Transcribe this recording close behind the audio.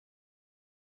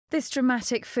This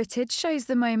dramatic footage shows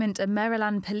the moment a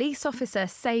Maryland police officer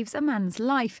saves a man's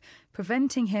life,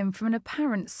 preventing him from an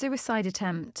apparent suicide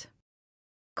attempt.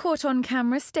 Caught on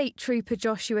camera, State Trooper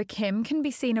Joshua Kim can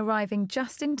be seen arriving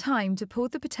just in time to pull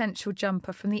the potential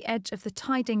jumper from the edge of the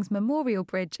Tydings Memorial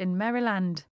Bridge in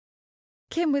Maryland.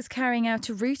 Kim was carrying out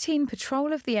a routine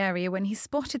patrol of the area when he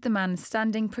spotted the man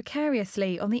standing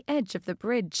precariously on the edge of the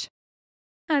bridge.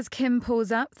 As Kim pulls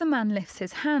up, the man lifts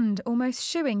his hand, almost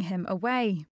shooing him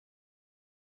away.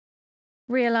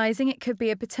 Realising it could be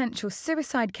a potential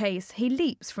suicide case, he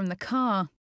leaps from the car.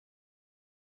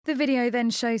 The video then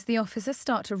shows the officer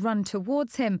start to run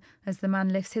towards him as the man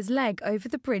lifts his leg over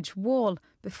the bridge wall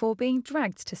before being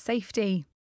dragged to safety.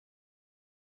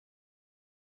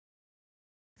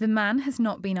 The man has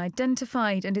not been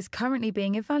identified and is currently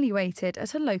being evaluated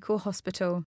at a local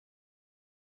hospital.